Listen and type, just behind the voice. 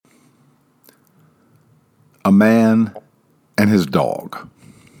A Man and His Dog.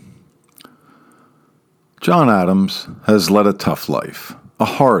 John Adams has led a tough life, a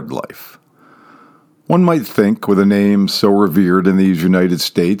hard life. One might think, with a name so revered in these United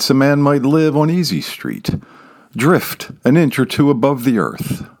States, a man might live on Easy Street, drift an inch or two above the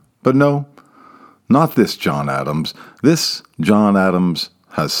earth. But no, not this John Adams. This John Adams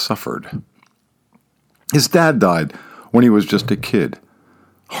has suffered. His dad died when he was just a kid.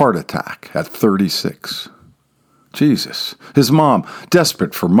 Heart attack at 36. Jesus. His mom,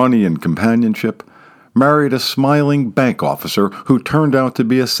 desperate for money and companionship, married a smiling bank officer who turned out to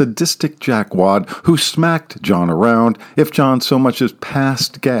be a sadistic jackwad who smacked John around if John so much as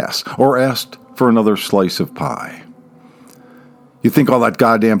passed gas or asked for another slice of pie. You think all that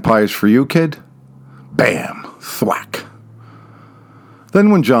goddamn pie is for you, kid? Bam! Thwack.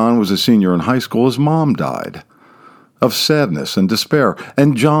 Then when John was a senior in high school, his mom died of sadness and despair,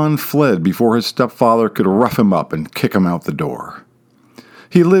 and John fled before his stepfather could rough him up and kick him out the door.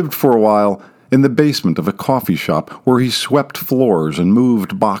 He lived for a while in the basement of a coffee shop where he swept floors and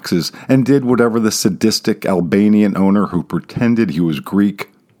moved boxes and did whatever the sadistic Albanian owner who pretended he was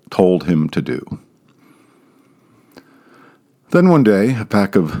Greek told him to do. Then one day, a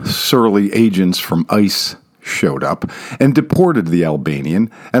pack of surly agents from ICE showed up and deported the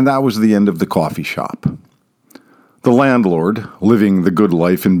Albanian, and that was the end of the coffee shop. The landlord, living the good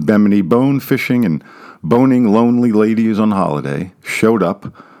life in Bemini, bone fishing and boning lonely ladies on holiday, showed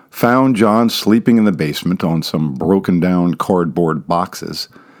up, found John sleeping in the basement on some broken-down cardboard boxes,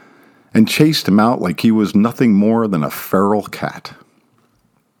 and chased him out like he was nothing more than a feral cat.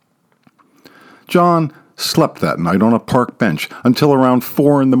 John slept that night on a park bench until around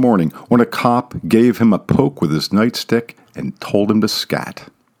 4 a.m. when a cop gave him a poke with his nightstick and told him to scat.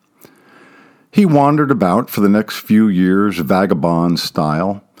 He wandered about for the next few years vagabond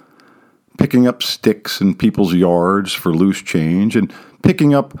style, picking up sticks in people's yards for loose change and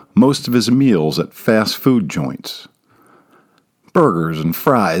picking up most of his meals at fast food joints. Burgers and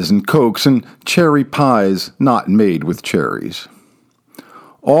fries and cokes and cherry pies not made with cherries.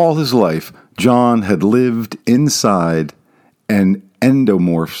 All his life, John had lived inside an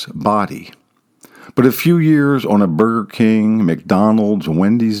endomorph's body. But a few years on a Burger King, McDonald's,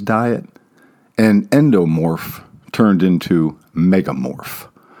 Wendy's diet, an endomorph turned into megamorph.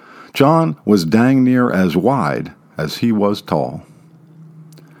 John was dang near as wide as he was tall.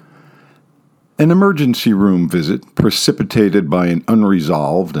 An emergency room visit, precipitated by an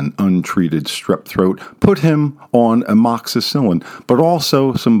unresolved and untreated strep throat, put him on amoxicillin, but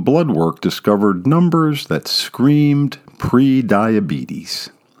also some blood work discovered numbers that screamed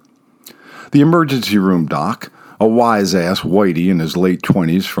pre-diabetes. The emergency room doc, a wise-ass whitey in his late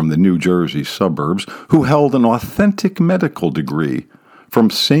 20s from the New Jersey suburbs, who held an authentic medical degree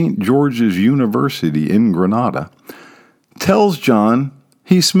from St. George's University in Granada, tells John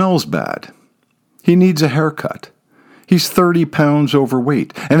he smells bad. He needs a haircut. He's 30 pounds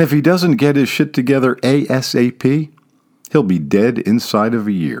overweight, and if he doesn't get his shit together ASAP, he'll be dead inside of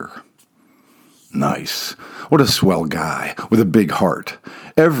a year. Nice. What a swell guy, with a big heart.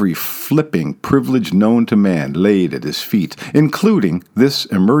 Every flipping privilege known to man laid at his feet, including this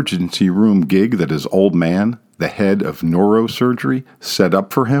emergency room gig that his old man, the head of neurosurgery, set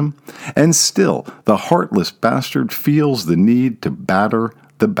up for him. And still, the heartless bastard feels the need to batter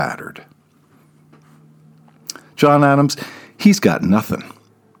the battered. John Adams, he's got nothing.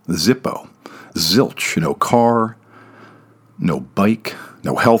 Zippo. Zilch. No car, no bike,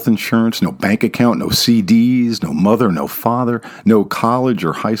 no health insurance, no bank account, no CDs, no mother, no father, no college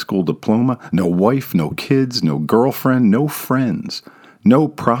or high school diploma, no wife, no kids, no girlfriend, no friends, no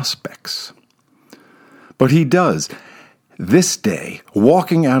prospects. But he does, this day,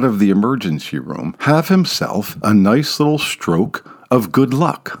 walking out of the emergency room, have himself a nice little stroke of good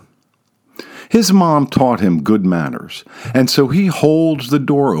luck. His mom taught him good manners, and so he holds the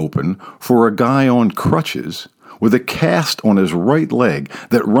door open for a guy on crutches with a cast on his right leg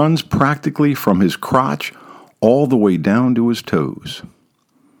that runs practically from his crotch all the way down to his toes.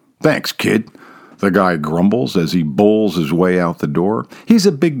 "Thanks, kid," the guy grumbles as he bowls his way out the door. He's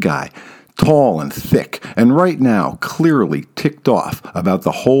a big guy, tall and thick, and right now clearly ticked off about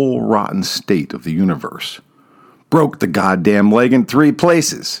the whole rotten state of the universe. "Broke the goddamn leg in 3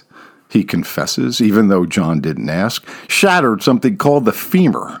 places," he confesses, even though John didn't ask. "Shattered something called the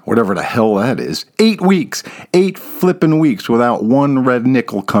femur, whatever the hell that is. 8 weeks, 8 flippin' weeks without one red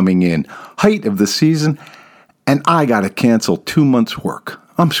nickel coming in. Height of the season, and I gotta cancel 2 months' work.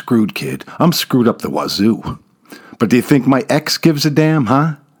 I'm screwed, kid. I'm screwed up the wazoo. But do you think my ex gives a damn,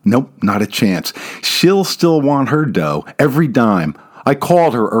 huh? Nope, not a chance. She'll still want her dough, every dime. I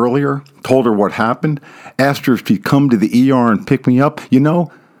called her earlier, told her what happened, asked her if she'd come to the ER and pick me up. You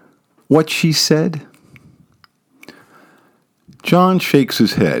know what she said? John shakes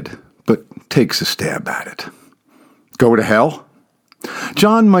his head, but takes a stab at it. Go to hell?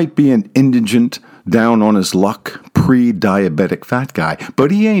 John might be an indigent, down on his luck, pre-diabetic fat guy,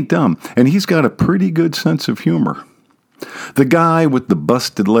 but he ain't dumb, and he's got a pretty good sense of humor. The guy with the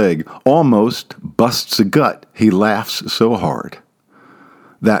busted leg almost busts a gut. He laughs so hard.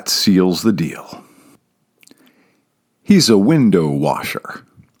 That seals the deal. He's a window washer,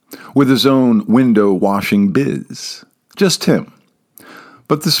 with his own window washing biz. Just him.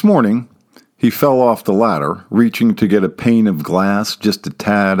 But this morning, he fell off the ladder, reaching to get a pane of glass just a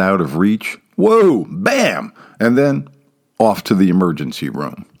tad out of reach. Whoa! Bam! And then off to the emergency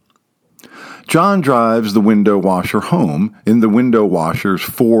room. John drives the window washer home in the window washer's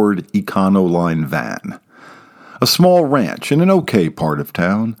Ford Econoline van. A small ranch in an okay part of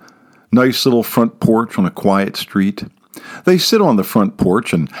town. Nice little front porch on a quiet street. They sit on the front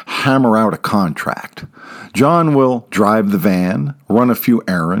porch and hammer out a contract. John will drive the van, run a few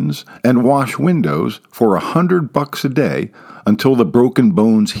errands, and wash windows for $100 a day until the broken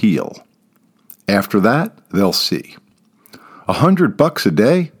bones heal. After that, they'll see. $100 a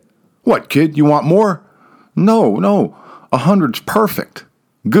day? What, kid, you want more? No, 100's perfect.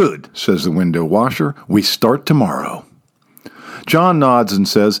 Good, says the window washer. We start tomorrow. John nods and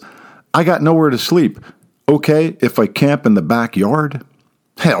says, I got nowhere to sleep. Okay, if I camp in the backyard?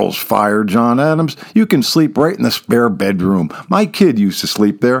 Hell's fire, John Adams. You can sleep right in the spare bedroom. My kid used to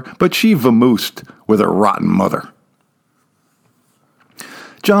sleep there, but she vamoosed with her rotten mother.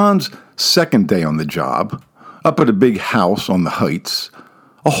 John's second day on the job, up at a big house on the heights,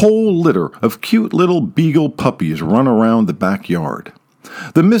 a whole litter of cute little beagle puppies run around the backyard.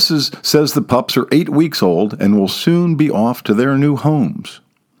 The missus says the pups are 8 weeks old and will soon be off to their new homes.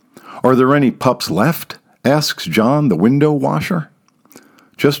 Are there any pups left? Asks John, the window washer.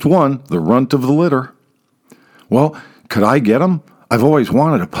 Just one, the runt of the litter. Well, could I get him? I've always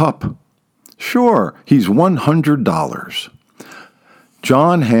wanted a pup. Sure, he's $100.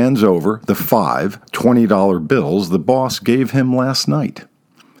 John hands over the 5 $20 bills the boss gave him last night.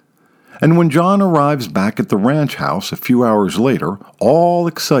 And when John arrives back at the ranch house a few hours later, all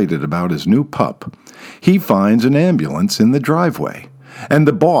excited about his new pup, he finds an ambulance in the driveway, and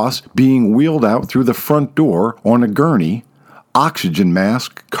the boss being wheeled out through the front door on a gurney, oxygen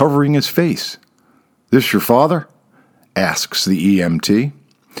mask covering his face. This your father? Asks the EMT.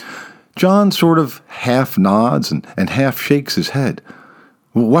 John sort of half nods and half shakes his head.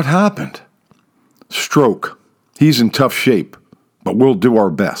 What happened? Stroke. He's in tough shape, but we'll do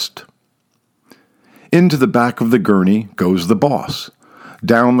our best. Into the back of the gurney goes the boss.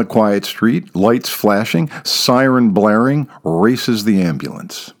 Down the quiet street, lights flashing, siren blaring, races the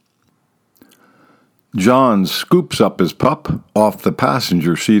ambulance. John scoops up his pup off the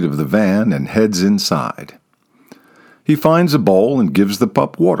passenger seat of the van and heads inside. He finds a bowl and gives the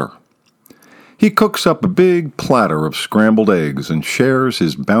pup water. He cooks up a big platter of scrambled eggs and shares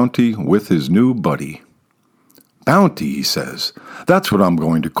his bounty with his new buddy. Bounty, he says. That's what I'm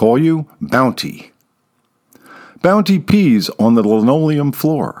going to call you, Bounty. Bounty pees on the linoleum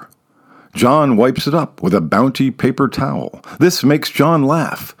floor. John wipes it up with a Bounty paper towel. This makes John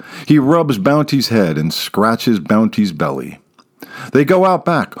laugh. He rubs Bounty's head and scratches Bounty's belly. They go out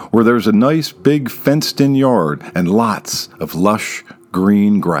back where there's a nice big fenced-in yard and lots of lush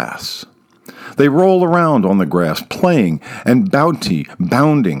green grass. They roll around on the grass, playing, and Bounty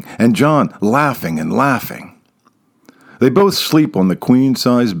bounding, and John laughing and laughing. They both sleep on the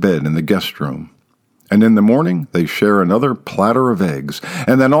queen-size bed in the guest room. And in the morning, they share another platter of eggs,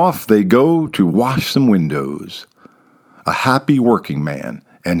 and then off they go to wash some windows. A happy working man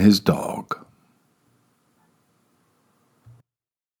and his dog.